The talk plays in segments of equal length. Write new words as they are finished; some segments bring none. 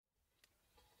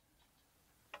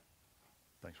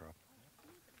Thanks,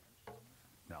 Rob.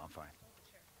 No, I'm fine.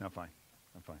 No, I'm fine.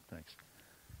 I'm fine. Thanks.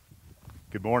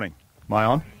 Good morning. Am I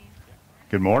on?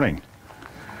 Good morning.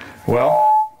 Well,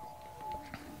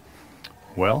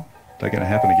 is that going to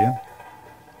happen again?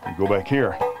 You go back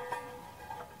here.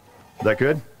 Is that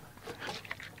good?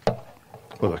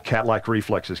 Well, the cat-like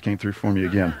reflexes came through for me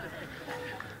again.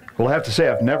 Well, I have to say,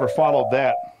 I've never followed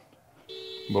that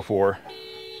before.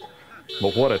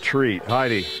 But what a treat,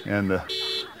 Heidi and the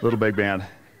Little Big Band.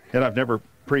 And I've never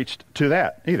preached to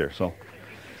that either, so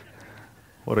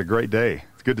what a great day.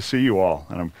 It's good to see you all,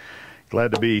 and I'm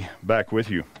glad to be back with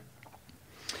you.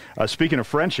 Speaking of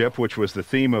friendship, which was the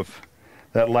theme of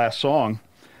that last song,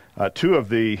 two of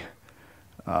the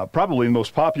probably the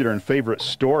most popular and favorite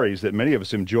stories that many of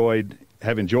us have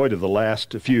enjoyed of the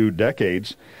last few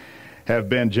decades have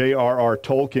been J.R.R.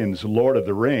 Tolkien's Lord of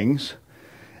the Rings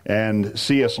and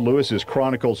C.S. Lewis's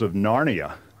Chronicles of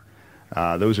Narnia.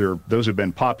 Those have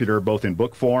been popular both in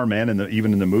book form and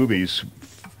even in the movies,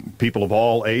 people of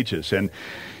all ages. And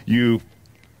you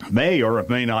may or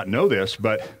may not know this,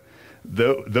 but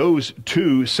those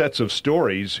two sets of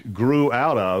stories grew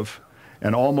out of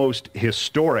an almost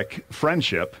historic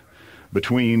friendship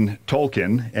between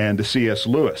Tolkien and C.S.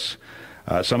 Lewis.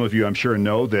 Some of you, I'm sure,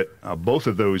 know that both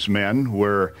of those men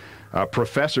were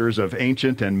professors of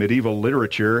ancient and medieval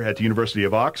literature at the University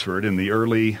of Oxford in the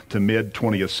early to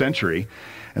mid-20th century,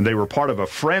 and they were part of a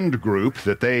friend group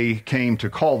that they came to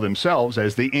call themselves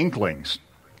as the Inklings,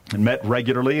 and met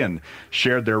regularly and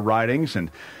shared their writings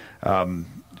and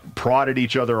prodded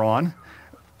each other on.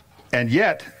 And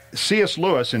yet, C.S.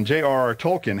 Lewis and J.R.R.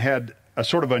 Tolkien had a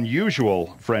sort of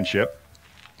unusual friendship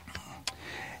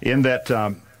in that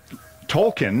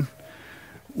Tolkien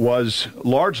was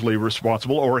largely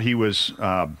responsible, or he was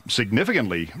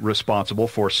significantly responsible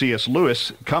for C.S.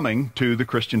 Lewis coming to the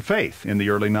Christian faith in the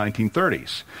early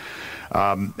 1930s.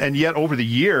 And yet over the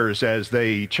years, as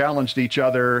they challenged each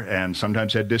other and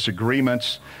sometimes had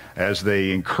disagreements, as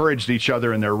they encouraged each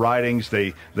other in their writings,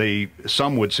 they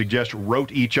some would suggest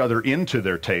wrote each other into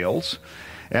their tales.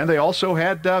 And they also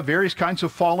had various kinds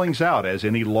of fallings out, as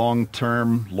any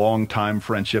long-time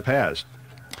friendship has.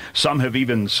 Some have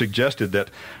even suggested that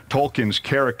Tolkien's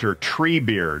character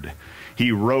Treebeard,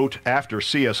 he wrote after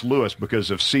C.S. Lewis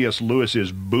because of C.S.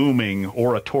 Lewis's booming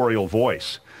oratorial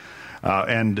voice.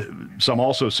 And some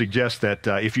also suggest that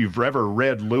if you've ever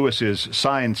read Lewis's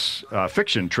science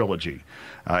fiction trilogy,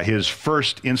 his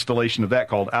first installation of that,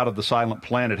 called Out of the Silent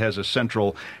Planet, has a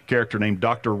central character named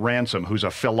Dr. Ransom, who's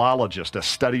a philologist, a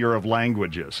studier of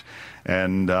languages.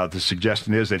 And the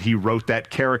suggestion is that he wrote that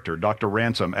character, Dr.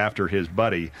 Ransom, after his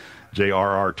buddy,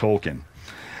 J.R.R. Tolkien.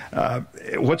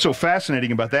 What's so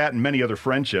fascinating about that and many other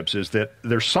friendships is that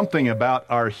there's something about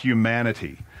our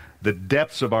humanity, the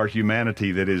depths of our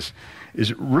humanity, that is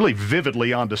really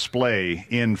vividly on display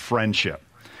in friendship.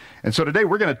 And so today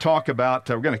we're going to talk about,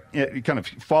 we're going to kind of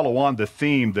follow on the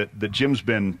theme that Jim's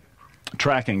been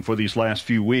tracking for these last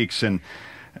few weeks and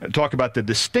talk about the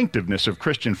distinctiveness of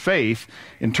Christian faith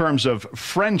in terms of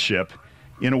friendship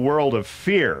in a world of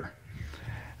fear.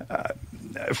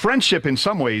 Friendship in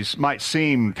some ways might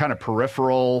seem kind of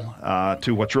peripheral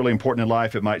to what's really important in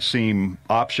life. It might seem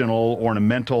optional,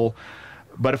 ornamental.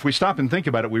 But if we stop and think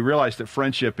about it, we realize that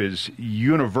friendship is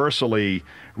universally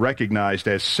recognized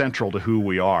as central to who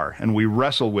we are. And we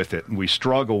wrestle with it, and we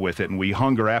struggle with it, and we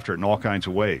hunger after it in all kinds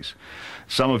of ways.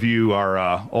 Some of you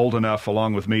are old enough,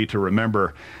 along with me, to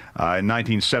remember in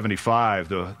 1975,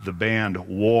 the band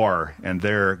War and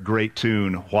their great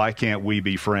tune, Why Can't We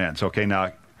Be Friends? Okay,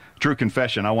 now, true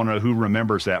confession, I want to know who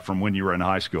remembers that from when you were in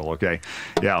high school, okay?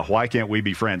 Yeah, Why Can't We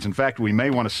Be Friends? In fact, we may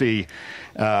want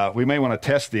to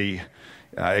test the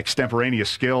extemporaneous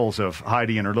skills of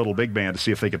Heidi and her Little Big Band to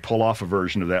see if they could pull off a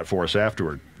version of that for us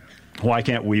afterward. Why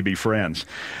can't we be friends?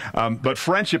 But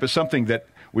friendship is something that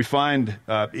we find,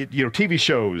 TV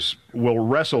shows will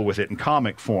wrestle with it in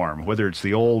comic form, whether it's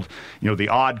the old, The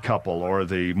Odd Couple or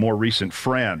the more recent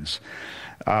Friends.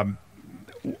 In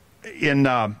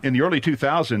the early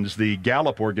 2000s, the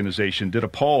Gallup organization did a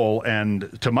poll,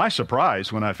 and to my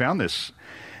surprise, when I found this,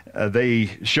 they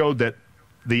showed that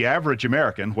the average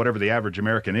American, whatever the average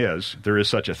American is, there is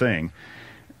such a thing,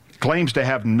 claims to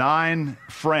have 9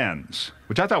 friends,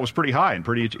 which I thought was pretty high and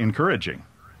pretty encouraging.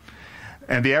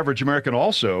 And the average American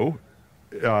also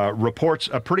reports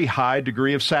a pretty high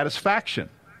degree of satisfaction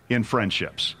in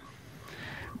friendships.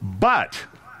 But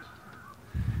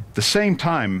at the same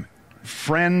time,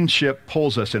 friendship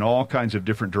pulls us in all kinds of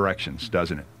different directions,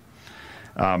 doesn't it?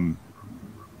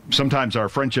 Sometimes our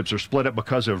friendships are split up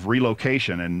because of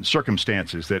relocation and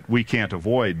circumstances that we can't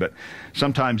avoid, but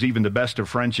sometimes even the best of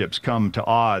friendships come to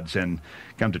odds and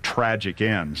come to tragic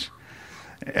ends.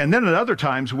 And then at other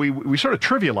times, we sort of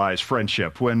trivialize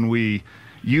friendship when we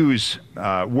use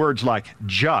words like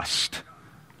just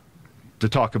to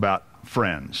talk about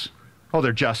friends. Oh,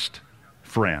 they're just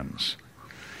friends.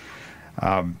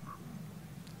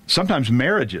 Sometimes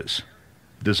marriages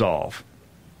dissolve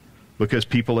because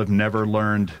people have never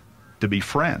learned to be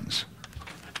friends.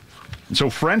 And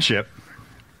so friendship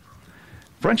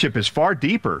is far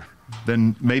deeper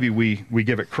than maybe we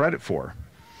give it credit for.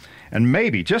 And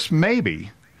maybe, just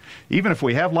maybe, even if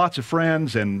we have lots of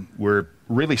friends and we're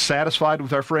really satisfied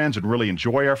with our friends and really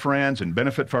enjoy our friends and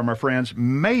benefit from our friends,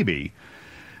 maybe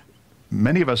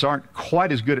many of us aren't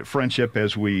quite as good at friendship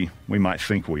as we might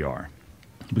think we are.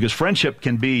 Because friendship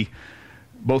can be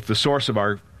both the source of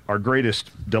our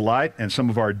greatest delight and some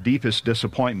of our deepest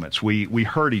disappointments. We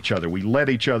hurt each other. We let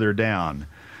each other down.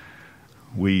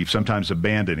 We sometimes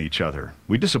abandon each other.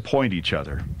 We disappoint each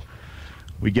other.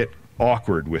 We get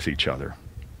awkward with each other.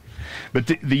 But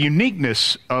the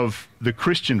uniqueness of the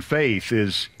Christian faith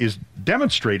is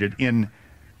demonstrated in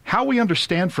how we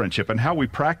understand friendship and how we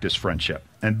practice friendship.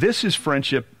 And this is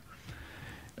friendship,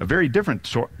 a very different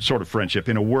sort of friendship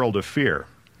in a world of fear.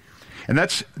 And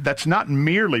that's not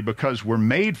merely because we're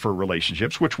made for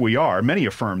relationships, which we are. Many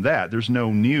affirm that. There's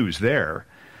no news there.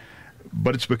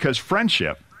 But it's because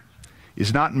friendship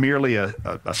is not merely a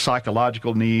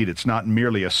psychological need. It's not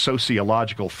merely a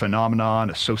sociological phenomenon,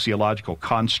 a sociological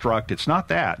construct. It's not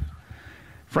that.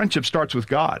 Friendship starts with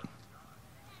God.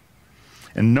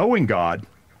 And knowing God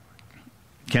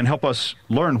can help us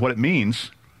learn what it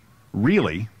means,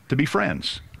 really, to be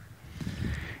friends.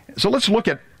 So let's look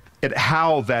at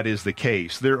how that is the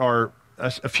case. There are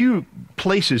a few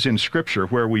places in Scripture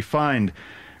where we find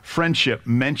friendship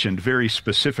mentioned very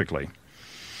specifically.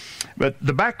 But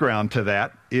the background to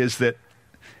that is that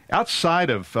outside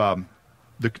of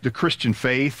the Christian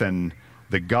faith and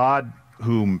the God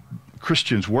whom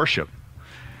Christians worship,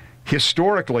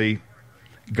 historically,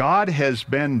 God has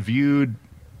been viewed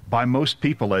by most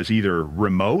people as either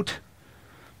remote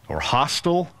or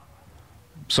hostile,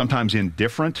 sometimes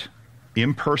indifferent,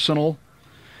 impersonal,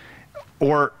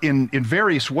 or in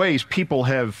various ways people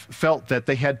have felt that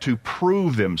they had to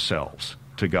prove themselves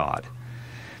to God.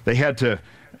 They had to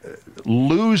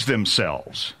lose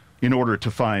themselves in order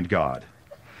to find God.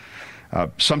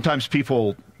 Sometimes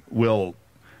people will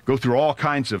go through all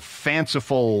kinds of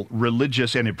fanciful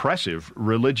religious and impressive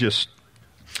religious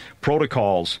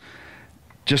protocols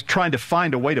just trying to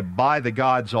find a way to buy the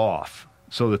gods off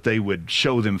so that they would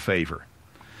show them favor.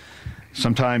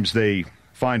 Sometimes they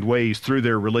find ways through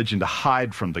their religion to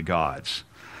hide from the gods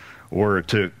or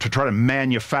to try to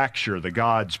manufacture the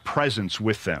gods' presence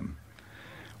with them,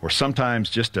 or sometimes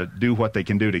just to do what they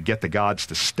can do to get the gods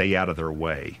to stay out of their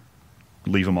way,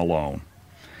 leave them alone.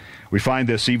 We find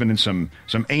this even in some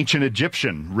ancient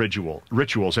Egyptian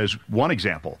rituals as one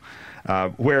example,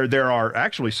 where there are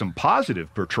actually some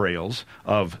positive portrayals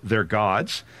of their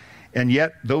gods, and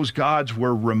yet those gods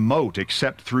were remote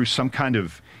except through some kind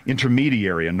of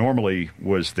intermediary, and normally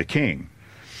was the king.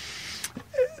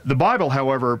 The Bible,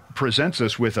 however, presents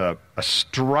us with a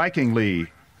strikingly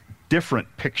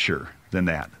different picture than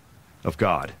that of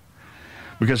God.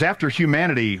 Because after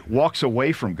humanity walks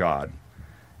away from God,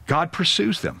 God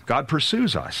pursues them. God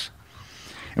pursues us.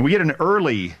 And we get an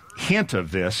early hint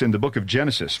of this in the book of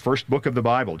Genesis, first book of the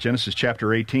Bible, Genesis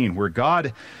chapter 18, where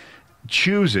God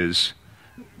chooses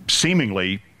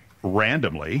seemingly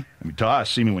randomly, to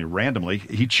us seemingly randomly,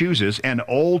 he chooses an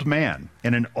old man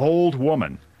and an old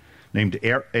woman named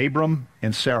Abram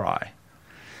and Sarai.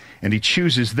 And he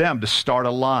chooses them to start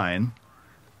a line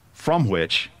from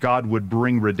which God would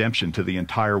bring redemption to the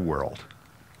entire world.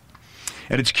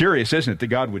 And it's curious, isn't it, that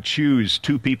God would choose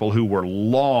two people who were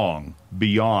long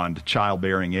beyond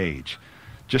childbearing age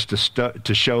just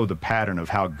to show the pattern of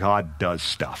how God does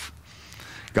stuff.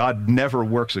 God never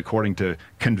works according to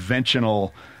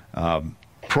conventional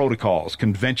protocols,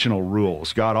 conventional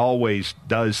rules. God always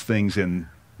does things in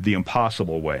the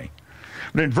impossible way.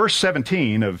 But in verse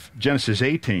 17 of Genesis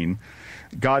 18,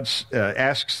 God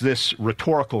asks this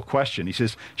rhetorical question. He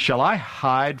says, "Shall I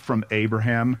hide from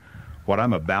Abraham what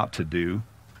I'm about to do?"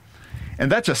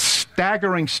 And that's a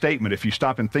staggering statement if you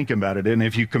stop and think about it, and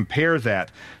if you compare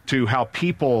that to how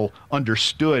people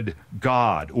understood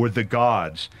God or the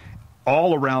gods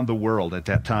all around the world at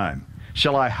that time.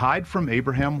 Shall I hide from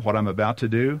Abraham what I'm about to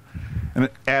do? And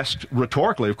asked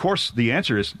rhetorically, of course, the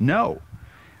answer is no.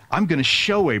 I'm going to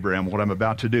show Abraham what I'm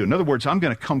about to do. In other words, I'm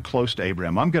going to come close to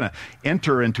Abraham. I'm going to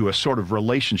enter into a sort of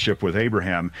relationship with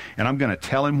Abraham, and I'm going to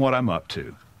tell him what I'm up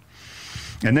to.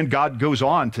 And then God goes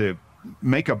on to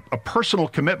make a personal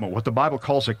commitment, what the Bible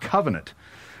calls a covenant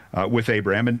with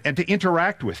Abraham, and to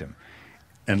interact with him.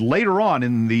 And later on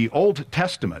in the Old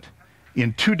Testament,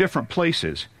 in two different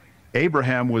places,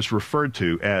 Abraham was referred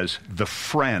to as the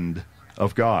friend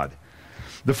of God.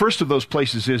 The first of those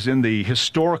places is in the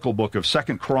historical book of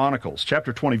 2 Chronicles,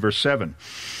 chapter 20, verse 7.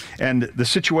 And the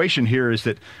situation here is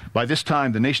that by this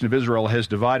time the nation of Israel has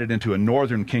divided into a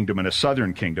northern kingdom and a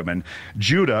southern kingdom. And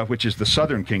Judah, which is the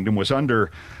southern kingdom, was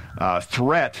under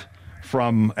threat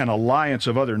from an alliance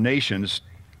of other nations.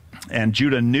 And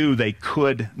Judah knew they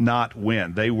could not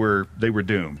win. They were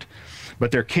doomed. But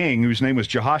their king, whose name was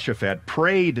Jehoshaphat,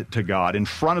 prayed to God in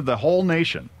front of the whole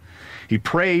nation. He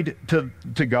prayed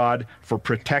to God for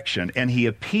protection, and he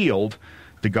appealed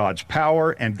to God's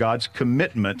power and God's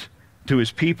commitment to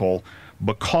his people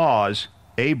because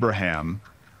Abraham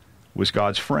was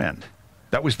God's friend.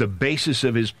 That was the basis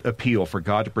of his appeal for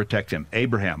God to protect him.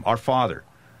 Abraham, our father,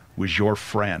 was your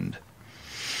friend.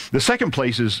 The second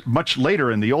place is much later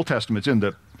in the Old Testament. It's in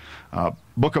the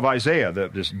book of Isaiah,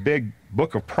 this big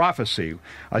book of prophecy.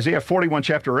 Isaiah 41,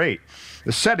 chapter 8.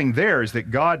 The setting there is that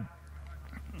God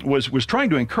was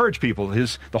trying to encourage people.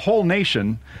 The whole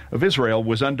nation of Israel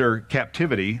was under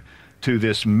captivity to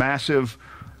this massive,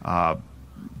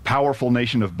 powerful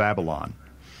nation of Babylon.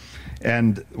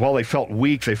 And while they felt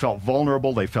weak, they felt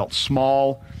vulnerable, they felt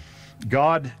small,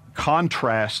 God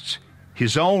contrasts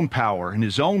his own power and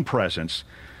his own presence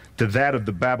to that of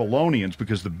the Babylonians,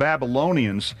 because the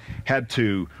Babylonians had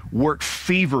to work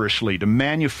feverishly to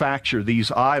manufacture these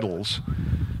idols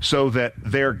so that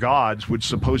their gods would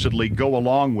supposedly go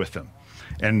along with them.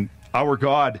 And our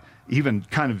God even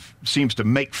kind of seems to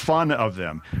make fun of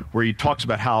them, where he talks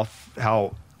about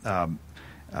how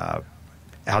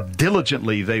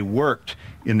diligently they worked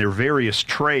in their various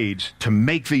trades to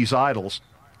make these idols.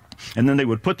 And then they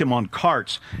would put them on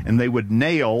carts, and they would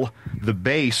nail the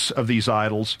base of these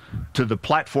idols to the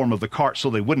platform of the cart so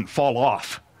they wouldn't fall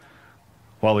off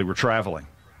while they were traveling.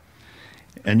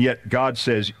 And yet God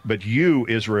says, but you,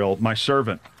 Israel, my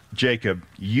servant, Jacob,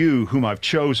 you whom I've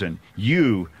chosen,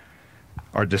 you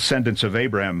are descendants of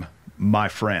Abraham, my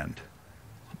friend.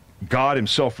 God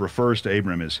himself refers to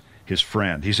Abraham as his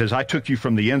friend. He says, I took you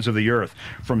from the ends of the earth,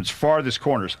 from its farthest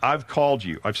corners. I've called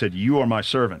you. I've said, you are my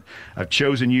servant. I've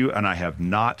chosen you, and I have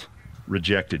not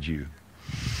rejected you.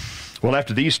 Well,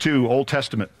 after these two Old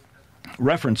Testament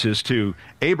references to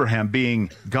Abraham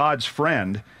being God's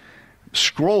friend,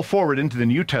 scroll forward into the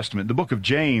New Testament, the book of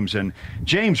James, and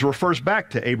James refers back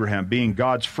to Abraham being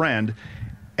God's friend,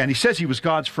 and he says he was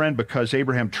God's friend because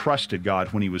Abraham trusted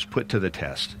God when he was put to the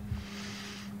test.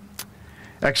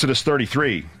 Exodus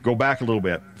 33, go back a little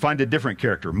bit, find a different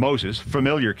character, Moses,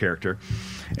 familiar character.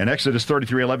 And Exodus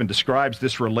 33:11 describes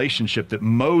this relationship that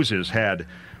Moses had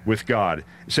with God.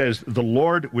 It says, the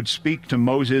Lord would speak to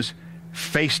Moses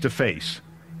face to face,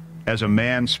 as a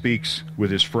man speaks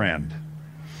with his friend.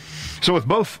 So with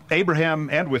both Abraham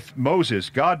and with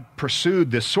Moses, God pursued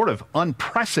this sort of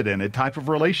unprecedented type of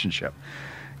relationship.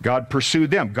 God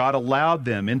pursued them. God allowed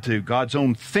them into God's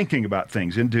own thinking about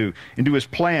things, into his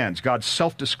plans. God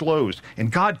self-disclosed,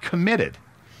 and God committed.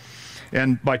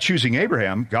 And by choosing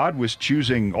Abraham, God was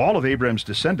choosing all of Abraham's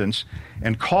descendants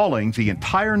and calling the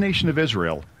entire nation of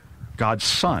Israel God's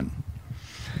son.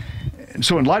 And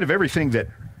so in light of everything that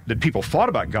people thought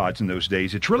about gods in those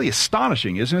days, it's really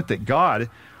astonishing, isn't it, that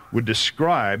God would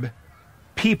describe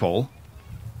people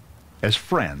as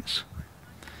friends.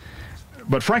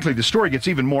 But frankly, the story gets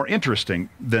even more interesting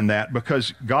than that,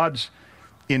 because God's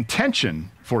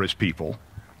intention for his people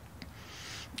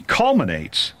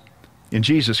culminates in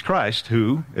Jesus Christ,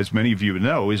 who, as many of you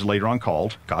know, is later on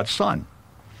called God's Son.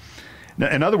 Now,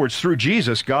 in other words, through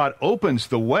Jesus, God opens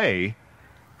the way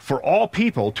for all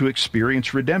people to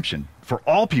experience redemption, for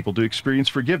all people to experience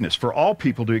forgiveness, for all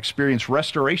people to experience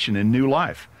restoration and new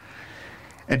life.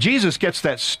 And Jesus gets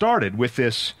that started with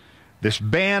this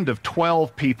band of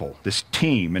 12 people, this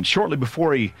team. And shortly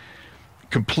before he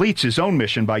completes his own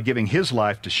mission by giving his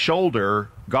life to shoulder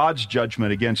God's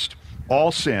judgment against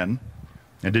all sin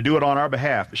and to do it on our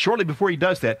behalf, shortly before he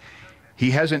does that,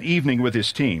 he has an evening with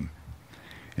his team.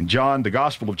 And John, the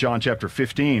Gospel of John chapter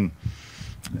 15,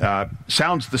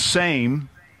 sounds the same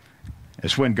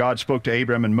as when God spoke to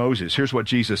Abraham and Moses. Here's what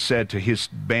Jesus said to his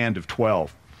band of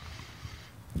 12.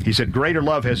 He said, greater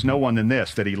love has no one than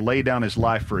this, that he lay down his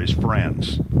life for his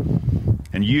friends.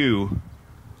 And you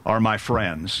are my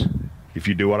friends if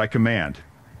you do what I command.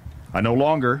 I no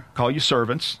longer call you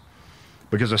servants,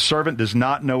 because a servant does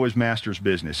not know his master's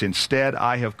business. Instead,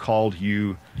 I have called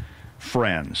you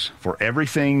friends, for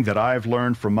everything that I have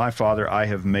learned from my Father I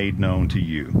have made known to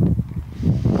you.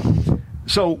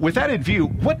 So with that in view,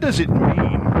 what does it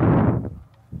mean?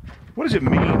 What does it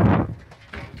mean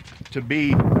to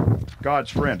be God's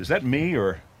friend? Is that me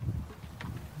or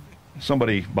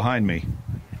somebody behind me?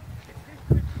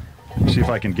 See if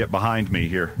I can get behind me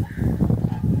here.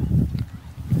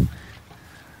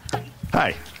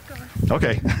 Hi.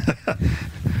 Okay.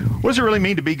 What does it really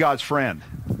mean to be God's friend?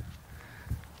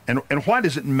 And why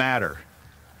does it matter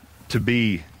to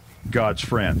be God's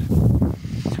friend?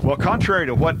 Well, contrary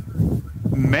to what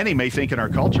many may think in our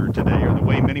culture today, or the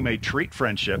way many may treat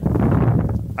friendship,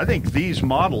 I think these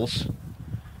models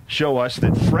show us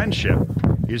that friendship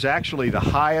is actually the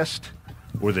highest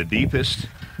or the deepest,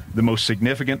 the most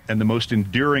significant, and the most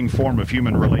enduring form of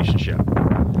human relationship.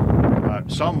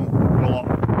 Some will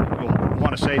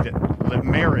want to say that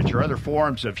marriage or other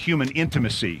forms of human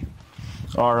intimacy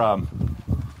are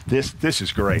this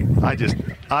is great.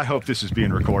 I hope this is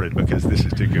being recorded because this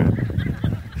is too good.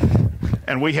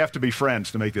 And we have to be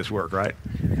friends to make this work, right?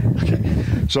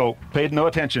 Okay. So pay no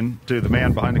attention to the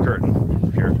man behind the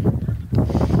curtain here.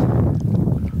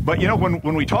 But you know,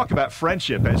 when we talk about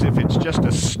friendship as if it's just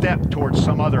a step towards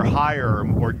some other higher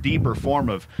or deeper form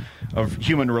of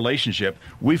human relationship,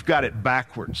 we've got it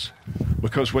backwards.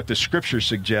 Because what the Scripture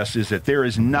suggests is that there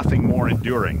is nothing more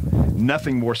enduring,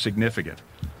 nothing more significant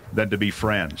than to be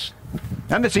friends.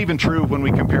 And it's even true when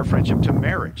we compare friendship to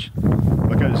marriage.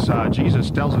 Because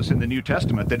Jesus tells us in the New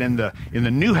Testament that in the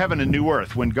new heaven and new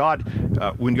earth, when God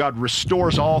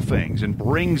restores all things and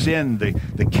brings in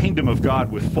the kingdom of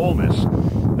God with fullness,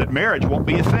 that marriage won't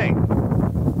be a thing,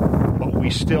 but we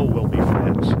still will be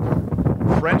friends.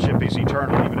 Friendship is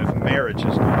eternal, even if marriage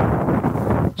is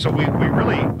not. So we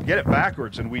really get it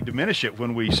backwards, and we diminish it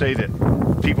when we say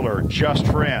that people are just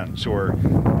friends, or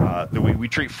that we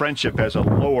treat friendship as a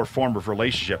lower form of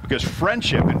relationship, because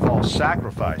friendship involves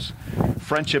sacrifice.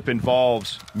 Friendship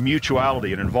involves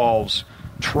mutuality. It involves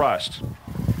trust.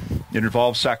 It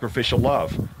involves sacrificial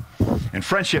love. And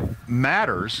friendship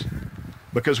matters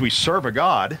because we serve a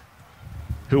God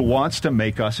who wants to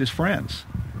make us his friends.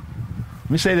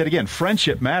 Let me say that again.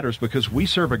 Friendship matters because we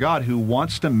serve a God who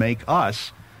wants to make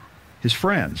us his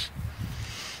friends.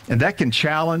 And that can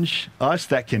challenge us,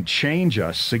 that can change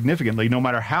us significantly, no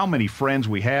matter how many friends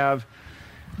we have,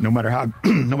 no matter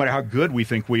how good we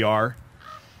think we are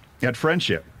at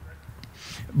friendship.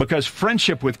 Because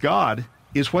friendship with God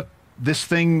is what this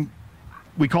thing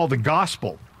we call the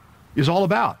gospel is all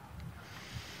about.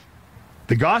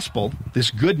 The gospel, this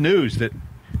good news that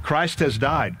Christ has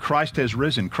died, Christ has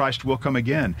risen, Christ will come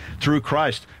again. Through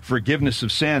Christ, forgiveness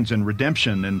of sins and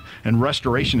redemption and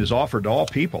restoration is offered to all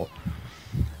people.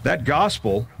 That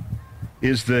gospel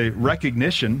is the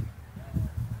recognition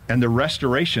and the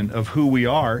restoration of who we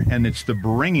are, and it's the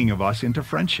bringing of us into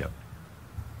friendship.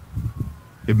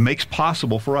 It makes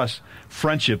possible for us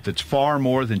friendship that's far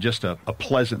more than just a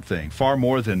pleasant thing, far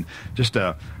more than just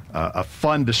a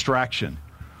fun distraction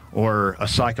or a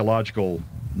psychological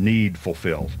need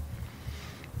fulfilled.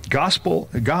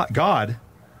 God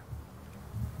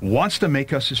wants to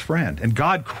make us his friend, and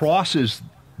God crosses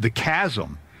the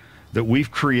chasm that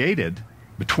we've created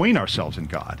between ourselves and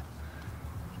God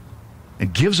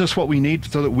and gives us what we need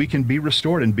so that we can be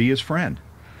restored and be his friend.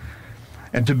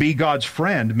 And to be God's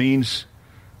friend means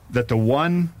that that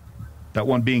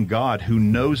one being God, who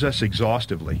knows us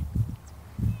exhaustively,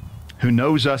 who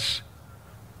knows us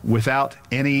without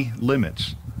any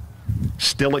limits,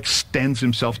 still extends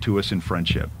himself to us in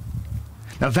friendship.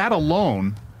 Now that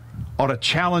alone ought to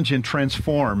challenge and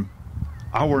transform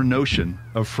our notion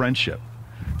of friendship,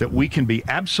 that we can be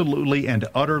absolutely and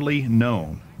utterly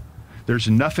known. There's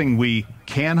nothing we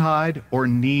can hide or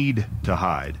need to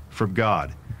hide from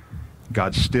God.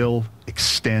 God still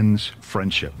extends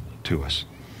friendship to us.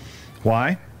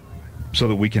 Why? So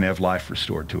that we can have life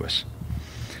restored to us.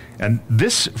 And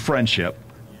this friendship,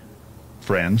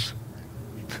 friends,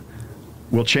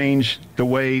 will change the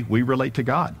way we relate to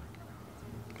God.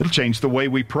 It'll change the way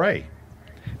we pray.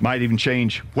 It might even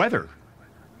change whether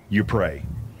you pray.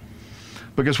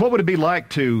 Because what would it be like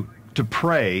to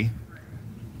pray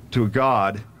to a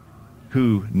God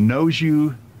who knows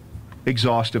you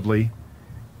exhaustively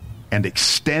and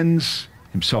extends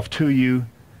himself to you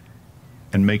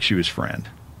and makes you his friend?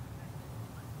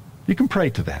 You can pray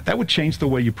to that. That would change the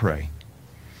way you pray.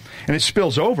 And it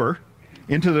spills over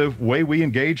into the way we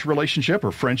engage relationship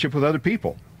or friendship with other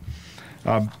people.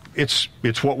 It's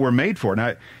what we're made for.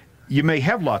 Now, you may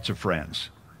have lots of friends,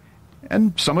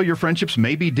 And some of your friendships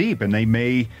may be deep and they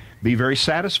may be very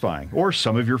satisfying. Or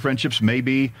some of your friendships may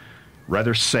be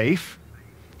rather safe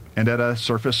and at a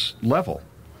surface level.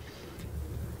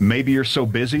 Maybe you're so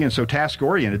busy and so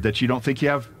task-oriented that you don't think you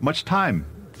have much time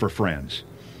for friends.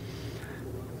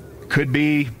 Could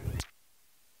be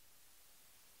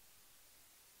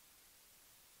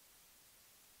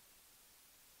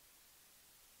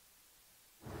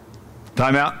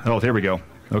time out. Oh, there we go.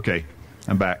 Okay,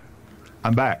 I'm back.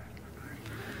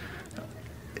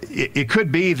 It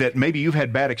could be that maybe you've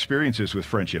had bad experiences with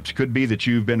friendships. It could be that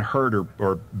you've been hurt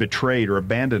or betrayed or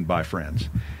abandoned by friends.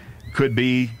 Could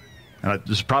be, this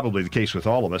is probably the case with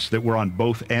all of us, that we're on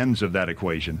both ends of that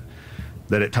equation.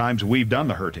 That at times we've done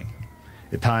the hurting.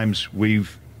 At times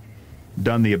we've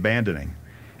done the abandoning.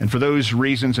 And for those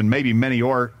reasons, and maybe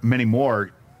many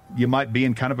more, you might be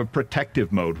in kind of a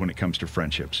protective mode when it comes to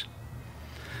friendships.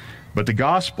 But the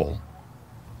gospel,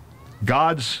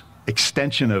 God's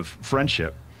extension of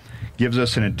friendship, gives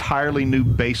us an entirely new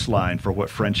baseline for what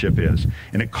friendship is.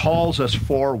 And it calls us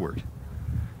forward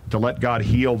to let God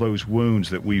heal those wounds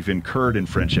that we've incurred in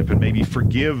friendship and maybe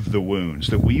forgive the wounds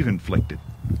that we've inflicted.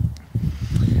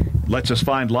 It lets us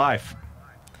find life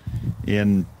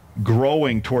in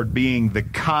growing toward being the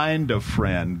kind of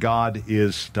friend God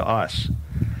is to us.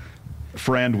 A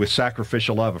friend with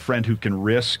sacrificial love, a friend who can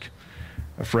risk,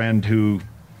 a friend who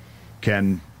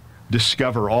can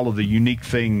discover all of the unique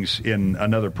things in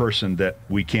another person that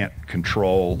we can't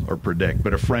control or predict,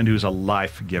 but a friend who's a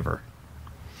life giver.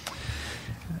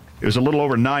 It was a little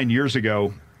over 9 years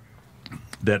ago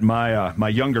that my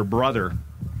younger brother,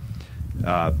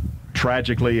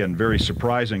 tragically and very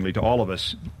surprisingly to all of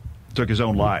us, took his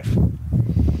own life.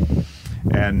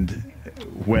 And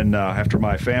when after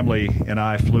my family and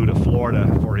I flew to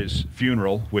Florida for his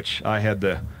funeral, which I had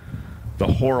the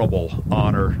horrible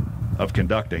honor of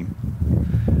conducting,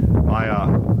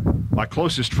 my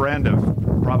closest friend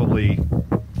of probably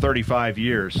 35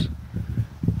 years,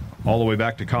 all the way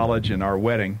back to college and our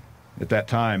wedding at that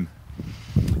time,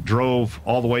 drove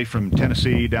all the way from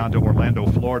Tennessee down to Orlando,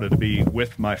 Florida to be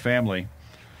with my family.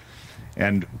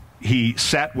 And he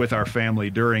sat with our family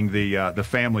during the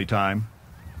family time.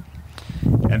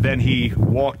 And then he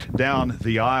walked down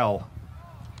the aisle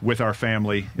with our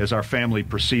family as our family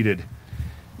proceeded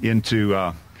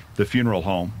into the funeral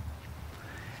home.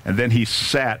 And then he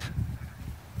sat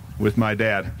with my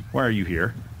dad. Why are you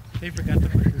here? They forgot to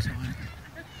put this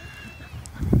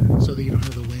on so that you don't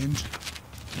have the wind.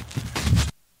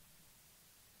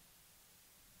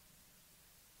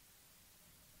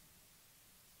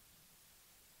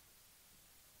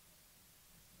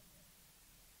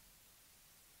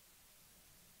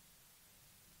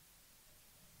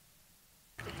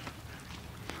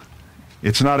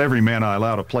 It's not every man I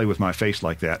allow to play with my face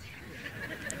like that.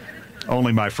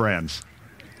 Only my friends.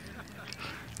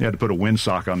 You had to put a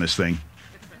windsock on this thing.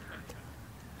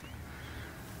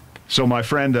 So my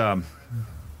friend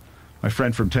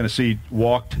from Tennessee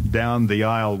walked down the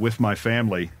aisle with my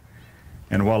family,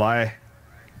 and while I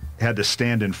had to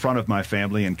stand in front of my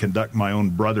family and conduct my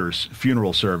own brother's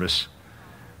funeral service,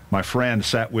 my friend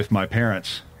sat with my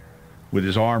parents with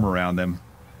his arm around them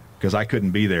because I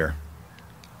couldn't be there.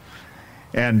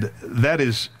 And that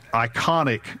is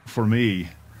iconic for me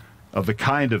of the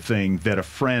kind of thing that a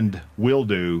friend will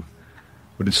do,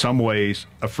 but in some ways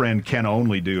a friend can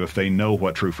only do if they know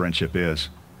what true friendship is,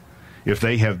 if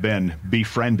they have been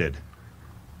befriended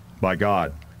by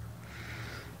God.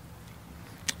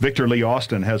 Victor Lee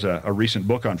Austin has a recent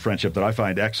book on friendship that I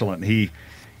find excellent. He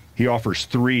offers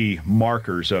 3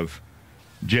 markers of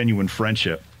genuine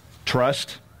friendship: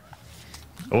 trust,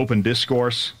 open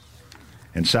discourse,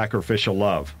 and sacrificial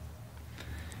love.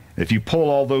 If you pull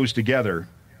all those together,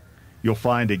 you'll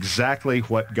find exactly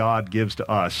what God gives to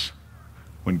us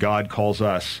when God calls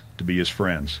us to be his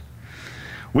friends.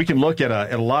 We can look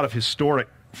at a lot of historic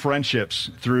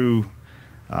friendships through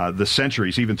the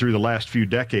centuries, even through the last few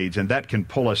decades, and that can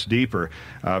pull us deeper.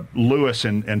 Lewis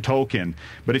and Tolkien.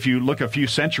 But if you look a few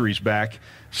centuries back,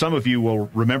 some of you will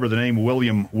remember the name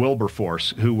William Wilberforce,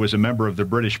 who was a member of the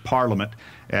British Parliament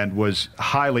and was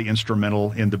highly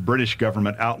instrumental in the British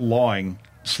government outlawing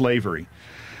slavery.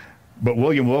 But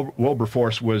William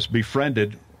Wilberforce was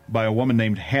befriended by a woman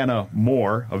named Hannah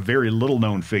More, a very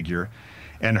little-known figure,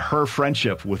 and her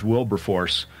friendship with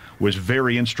Wilberforce was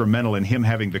very instrumental in him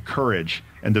having the courage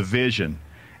and the vision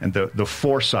and the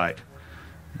foresight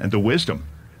and the wisdom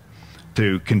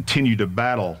to continue to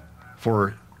battle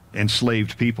for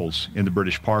enslaved peoples in the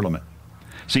British Parliament.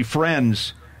 See,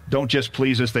 friends don't just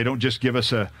please us. They don't just give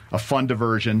us a fun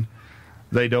diversion.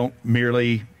 They don't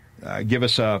merely give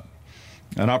us a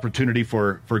an opportunity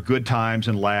for good times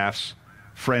and laughs.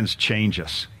 Friends change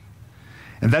us.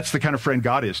 And that's the kind of friend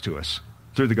God is to us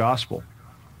through the gospel.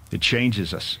 It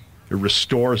changes us. It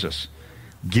restores us,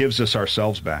 gives us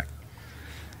ourselves back.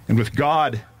 And with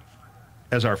God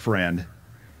as our friend,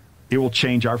 it will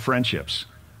change our friendships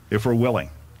if we're willing.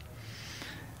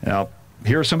 Now,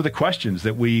 here are some of the questions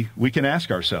that we can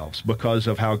ask ourselves because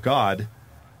of how God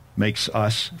makes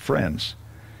us friends.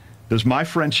 Does my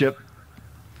friendship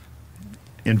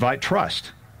invite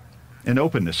trust and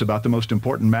openness about the most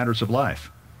important matters of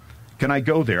life? Can I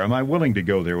go there? Am I willing to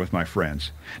go there with my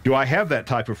friends? Do I have that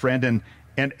type of friend,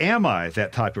 and am I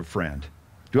that type of friend?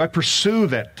 Do I pursue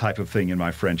that type of thing in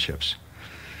my friendships?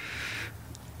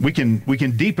 We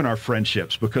can deepen our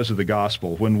friendships because of the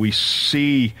gospel when we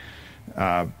see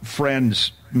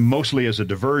friends mostly as a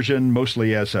diversion,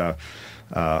 mostly as an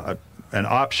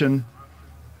option.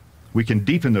 We can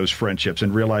deepen those friendships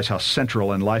and realize how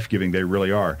central and life-giving they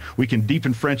really are. We can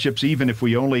deepen friendships even if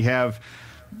we only have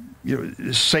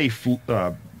safe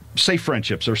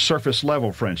friendships or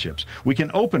surface-level friendships. We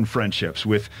can open friendships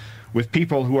with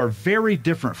people who are very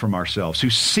different from ourselves, who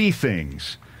see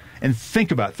things and think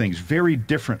about things very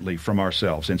differently from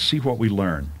ourselves and see what we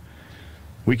learn.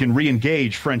 We can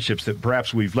re-engage friendships that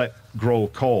perhaps we've let grow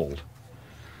cold.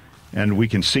 And we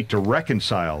can seek to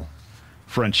reconcile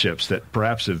friendships that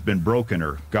perhaps have been broken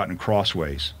or gotten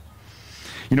crossways.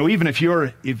 Even if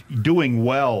you're doing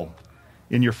well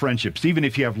in your friendships, even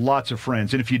if you have lots of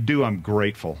friends, and if you do, I'm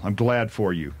grateful. I'm glad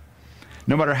for you.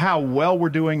 No matter how well we're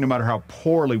doing, no matter how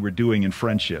poorly we're doing in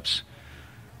friendships,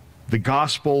 the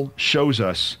gospel shows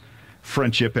us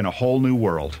friendship in a whole new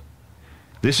world.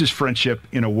 This is friendship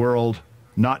in a world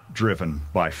not driven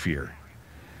by fear.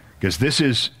 Because this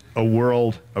is a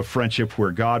world of friendship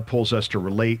where God pulls us to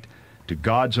relate to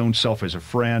God's own self as a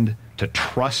friend, to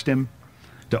trust Him,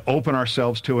 to open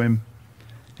ourselves to Him,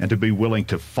 and to be willing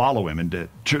to follow Him and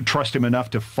to trust Him enough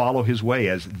to follow His way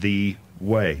as the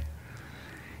way.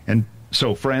 And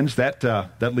so, friends,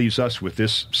 that leaves us with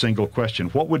this single question.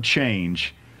 What would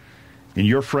change in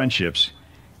your friendships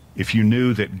if you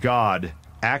knew that God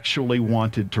actually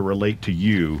wanted to relate to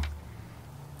you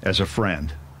as a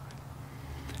friend?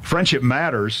 Friendship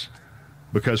matters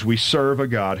because we serve a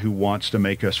God who wants to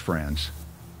make us friends.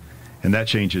 And that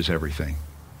changes everything.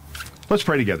 Let's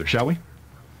pray together, shall we?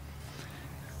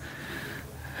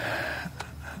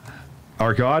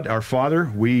 Our God, our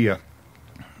Father, we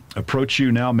approach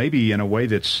you now maybe in a way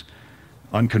that's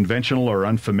unconventional or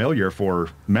unfamiliar for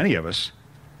many of us,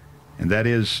 and that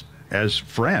is as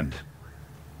friend.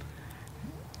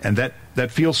 And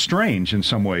that feels strange in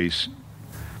some ways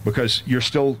because you're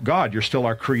still God, you're still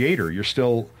our Creator, you're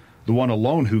still the one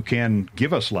alone who can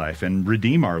give us life and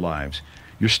redeem our lives.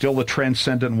 You're still the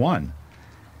transcendent one.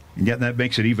 And yet that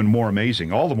makes it even more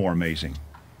amazing, all the more amazing,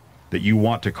 that you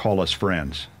want to call us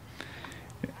friends.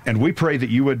 And we pray that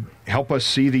you would help us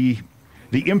see the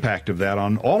impact of that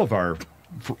on all of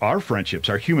our friendships,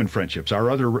 our human friendships,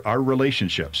 our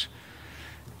relationships.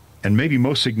 And maybe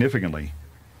most significantly,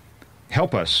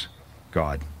 help us,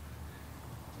 God,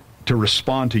 to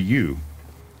respond to you,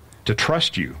 to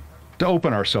trust you, to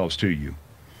open ourselves to you,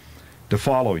 to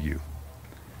follow you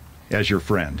as your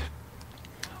friend.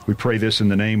 We pray this in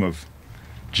the name of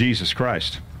Jesus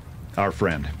Christ, our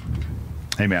friend.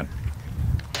 Amen.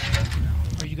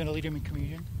 Are you going to lead him in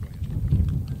communion?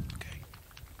 Okay.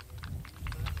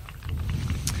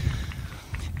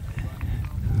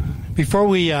 Before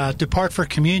we depart for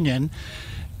communion,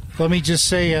 let me just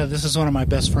say this is one of my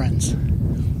best friends.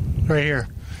 Right here.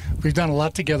 We've done a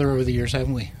lot together over the years,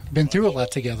 haven't we? Been through a lot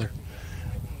together.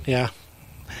 Yeah.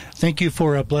 Thank you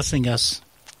for blessing us.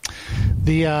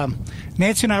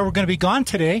 Nancy and I were going to be gone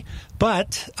today,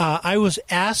 but I was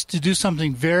asked to do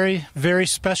something very, very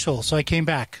special, so I came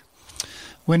back.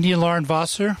 Wendy and Lauren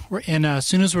Vosser, and as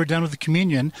soon as we're done with the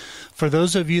communion, for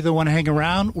those of you that want to hang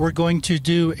around, we're going to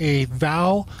do a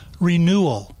vow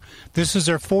renewal. This is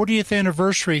our 40th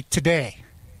anniversary today.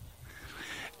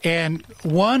 And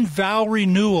one vow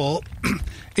renewal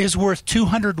is worth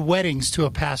 200 weddings to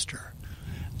a pastor.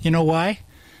 You know why?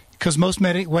 Because most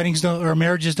weddings or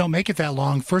marriages don't make it that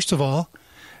long, first of all.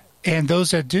 And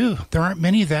those that do, there aren't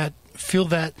many that feel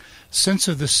that sense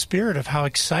of the spirit of how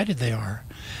excited they are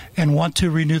and want to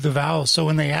renew the vows. So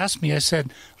when they asked me, I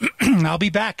said, I'll be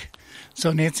back.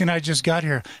 So Nancy and I just got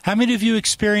here. How many of you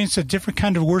experienced a different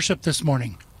kind of worship this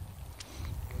morning?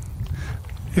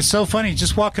 It's so funny,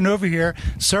 just walking over here,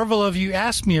 several of you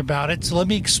asked me about it, so let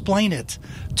me explain it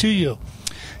to you.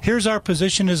 Here's our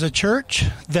position as a church,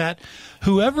 that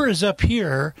whoever is up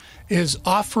here is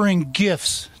offering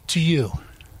gifts to you.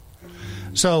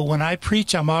 So when I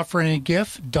preach, I'm offering a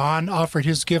gift. Don offered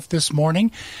his gift this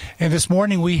morning. And this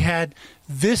morning we had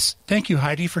this. Thank you,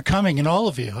 Heidi, for coming, and all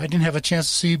of you. I didn't have a chance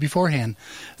to see you beforehand.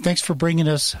 Thanks for bringing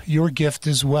us your gift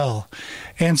as well.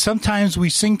 And sometimes we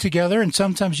sing together, and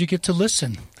sometimes you get to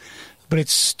listen. But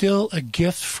it's still a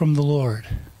gift from the Lord.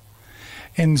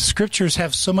 And the scriptures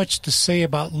have so much to say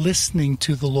about listening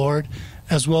to the Lord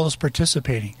as well as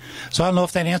participating. So I don't know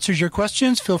if that answers your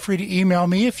questions. Feel free to email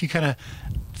me if you kind of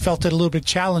felt it a little bit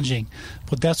challenging.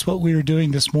 But that's what we were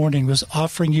doing this morning, was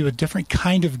offering you a different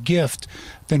kind of gift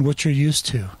than what you're used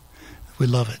to. We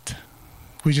love it.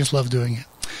 We just love doing it.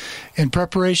 In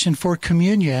preparation for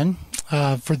communion,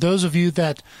 for those of you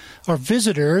that are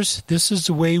visitors, this is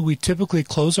the way we typically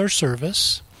close our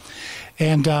service.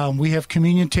 And we have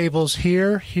communion tables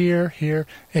here, here, here,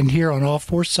 and here on all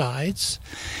four sides.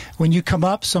 When you come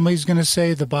up, somebody's going to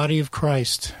say, the body of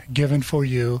Christ given for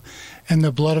you, and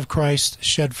the blood of Christ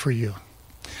shed for you.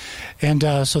 And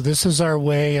so this is our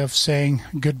way of saying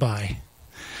goodbye.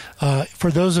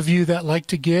 For those of you that like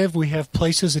to give, we have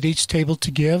places at each table to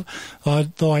give,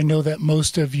 though I know that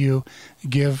most of you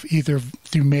give either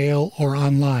through mail or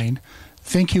online.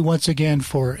 Thank you once again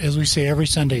for, as we say every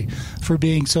Sunday, for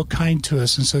being so kind to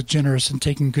us and so generous and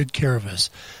taking good care of us,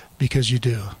 because you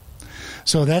do.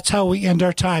 So that's how we end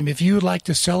our time. If you would like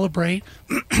to celebrate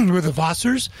with the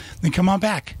Vossers, then come on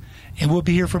back. And we'll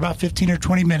be here for about 15 or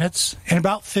 20 minutes. And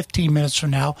about 15 minutes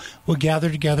from now, we'll gather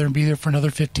together and be there for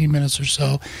another 15 minutes or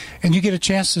so. And you get a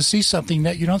chance to see something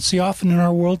that you don't see often in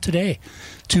our world today.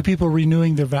 Two people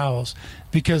renewing their vows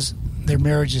because their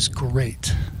marriage is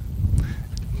great.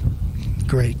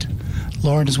 Great.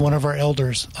 Lauren is one of our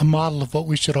elders, a model of what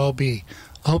we should all be.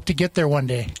 I hope to get there one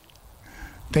day.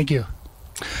 Thank you.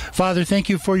 Father, thank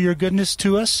you for your goodness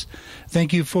to us.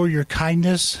 Thank you for your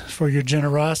kindness, for your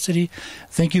generosity.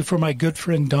 Thank you for my good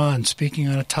friend Don speaking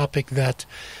on a topic that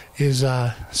is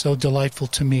so delightful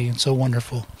to me and so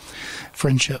wonderful.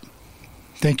 Friendship.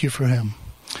 Thank you for him.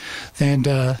 And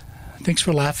thanks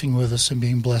for laughing with us and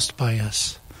being blessed by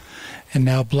us. And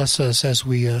now bless us as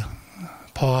we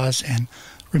pause and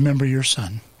remember your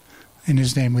Son. In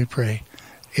his name we pray.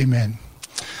 Amen.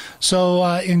 So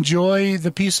enjoy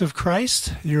the peace of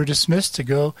Christ. You're dismissed to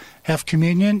go have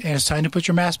communion, and it's time to put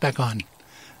your mask back on.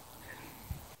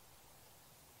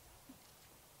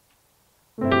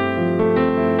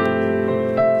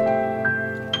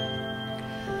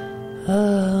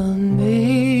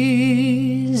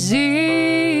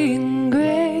 Amazing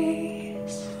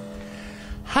grace,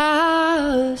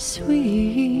 how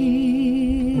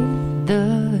sweet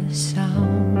the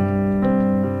sound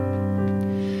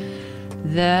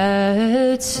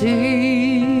that saved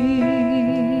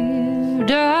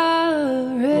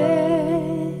a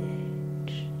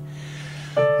wretch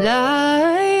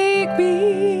like me.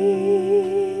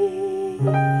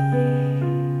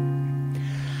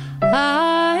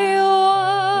 I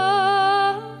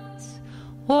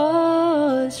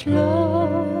was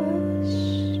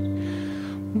lost,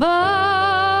 but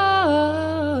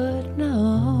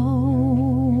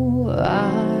now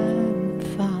I'm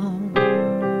found.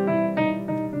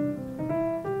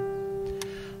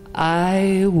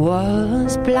 I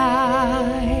was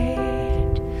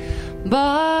blind,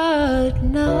 but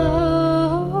now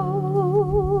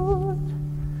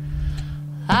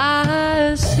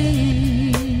I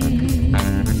see.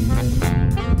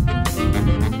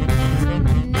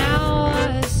 Now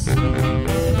I see.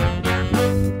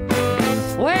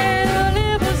 Well,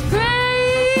 it was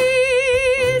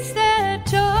grace that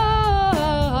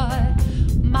taught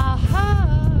my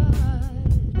heart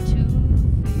to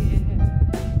fear,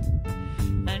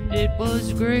 and it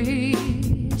was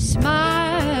grace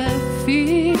my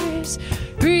fears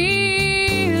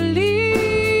relieved.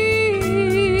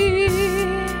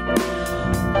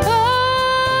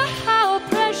 Oh, how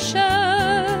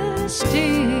precious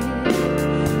did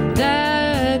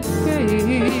that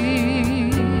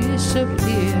grace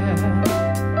appear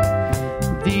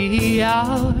the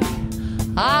hour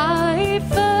I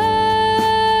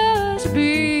first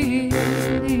believed.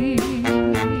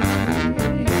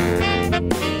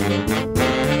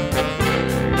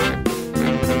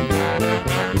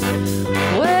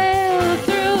 Well,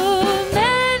 through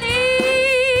many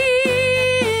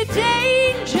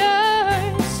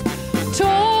dangers,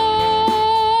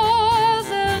 toils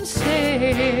and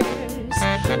snares,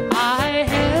 I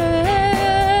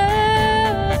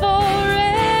have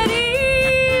already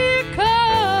come.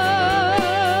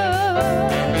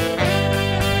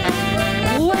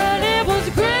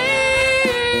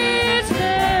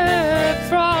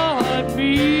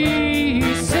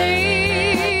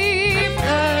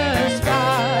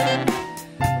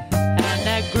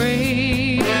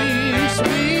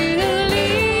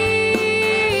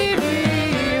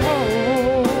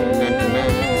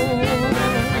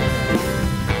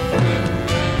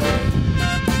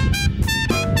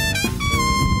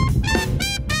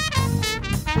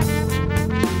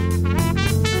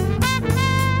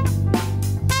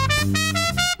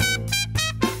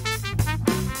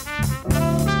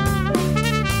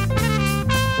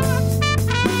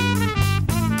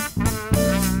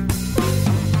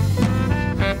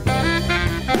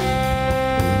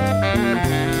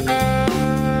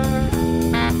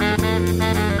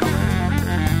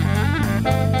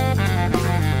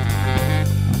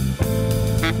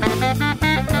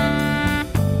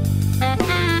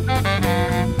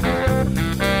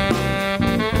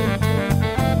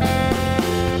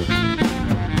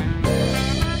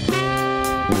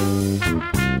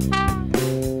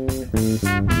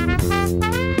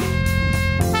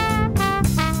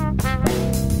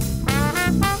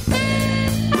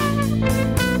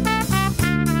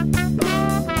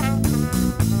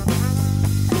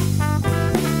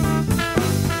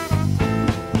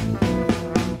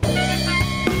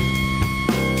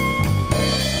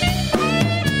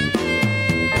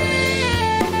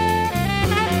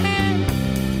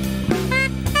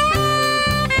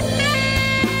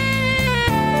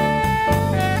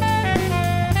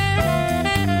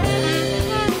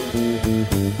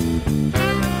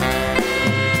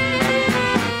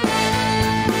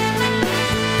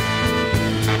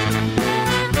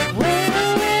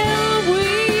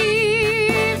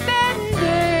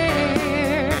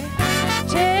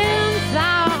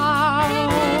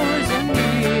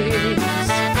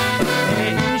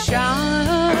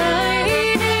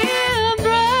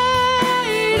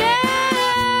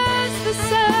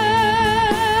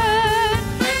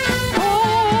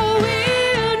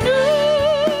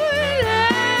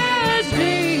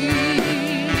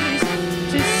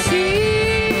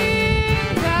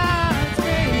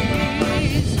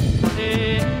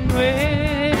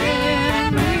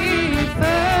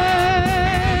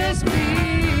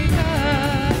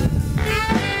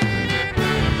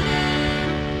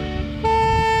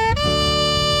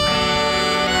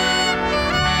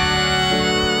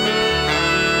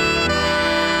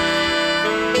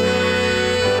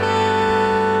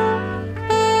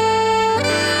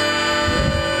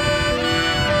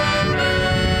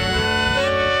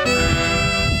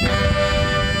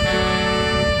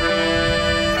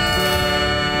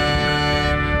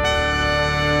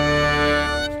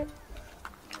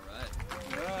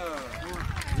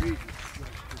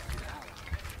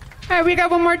 All right, we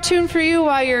got one more tune for you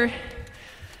while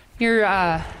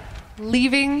you're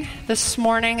leaving this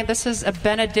morning. This is a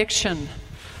benediction.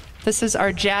 This is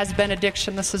our jazz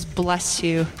benediction. This is Bless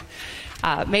You.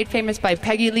 Made famous by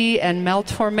Peggy Lee and Mel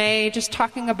Torme, just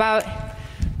talking about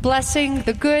blessing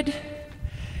the good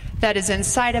that is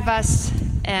inside of us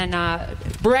and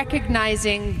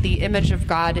recognizing the image of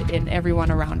God in everyone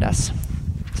around us.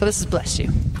 So this is Bless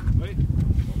You.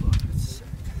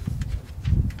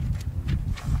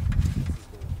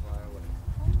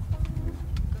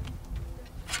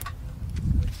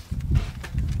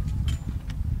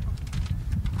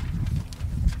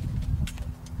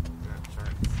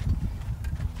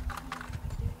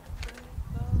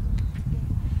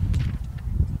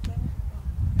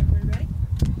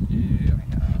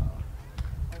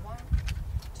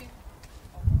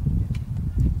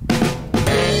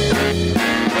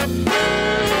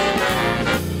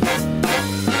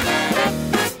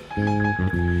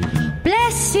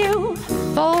 Bless you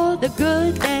for the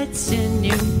good that's in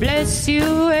you. Bless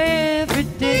you every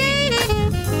day.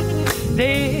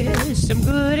 There's some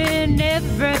good in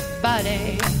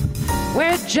everybody.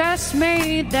 We're just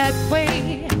made that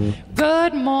way.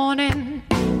 Good morning,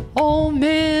 oh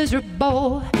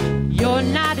miserable. You're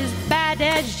not as bad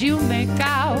as you make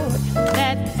out.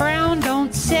 That frown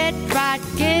don't sit right.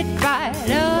 Get right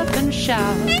up and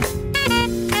shout.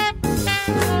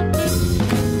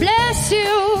 Bless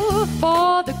you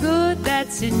for the good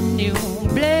that's in you.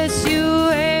 Bless you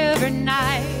every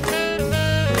night.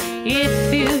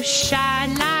 If you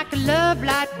shine like a love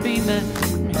light beaming,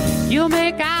 you'll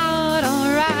make out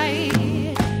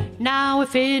alright. Now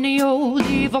if any old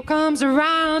evil comes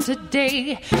around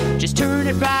today, just turn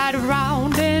it right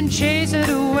around and chase it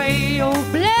away. Oh,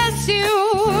 bless you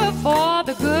for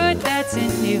the good that's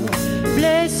in you.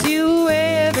 Bless you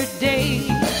every day.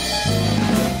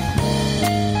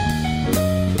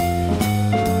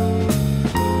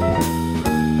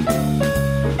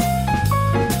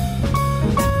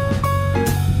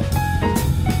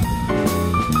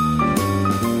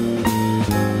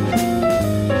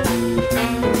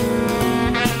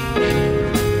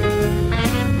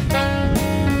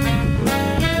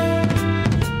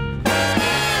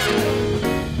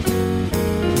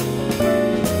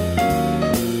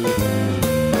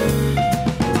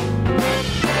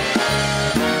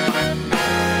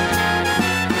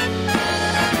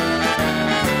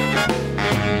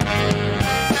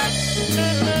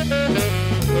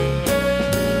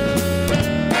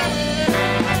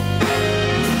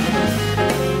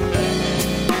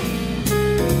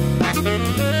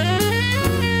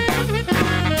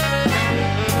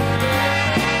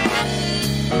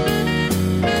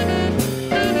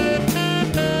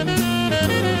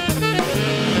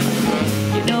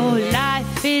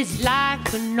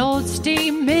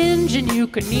 You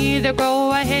can either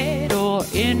go ahead or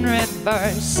in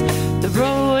reverse. The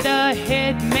road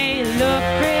ahead may look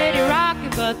pretty rocky,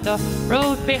 but the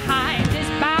road behind is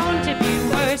bound to be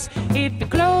worse. If you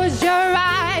close your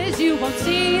eyes, you won't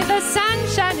see the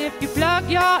sunshine. If you plug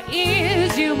your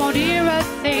ears, you won't hear a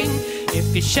thing.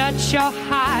 If you shut your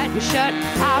heart, you shut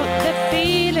out the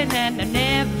feeling, and there'll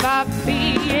never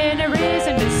be any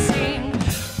reason to sing.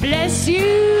 Bless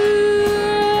you.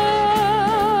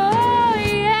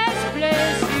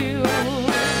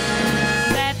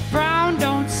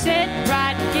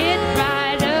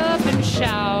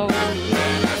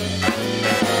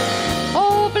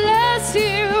 Oh, bless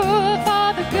you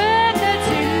for the good that's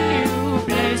in you.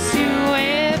 Bless you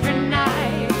every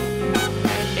night.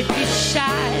 If you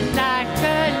shine like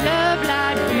a love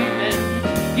light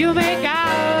beaming, you make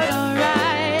out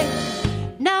alright.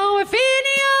 Now if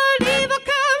any old evil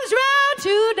comes round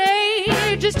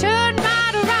today, just turn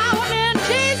right around and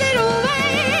chase it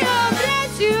away. Oh,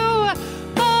 bless you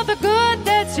for the good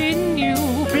that's in you.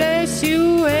 Bless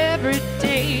you every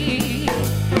day.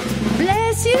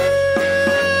 Bless you.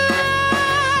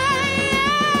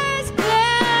 Yes,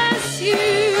 bless you.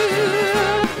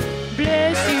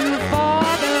 Bless you for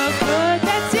the good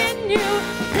that's in you.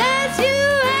 Bless you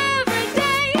every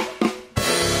day.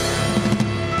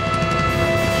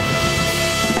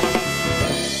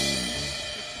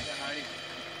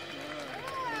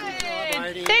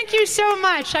 Thank you so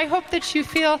much. I hope that you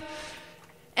feel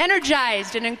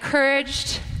energized and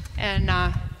encouraged. And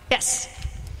yes.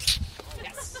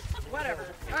 Yes. Whatever.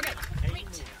 Okay.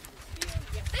 Great.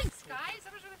 Thanks, guys.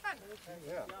 That was really fun.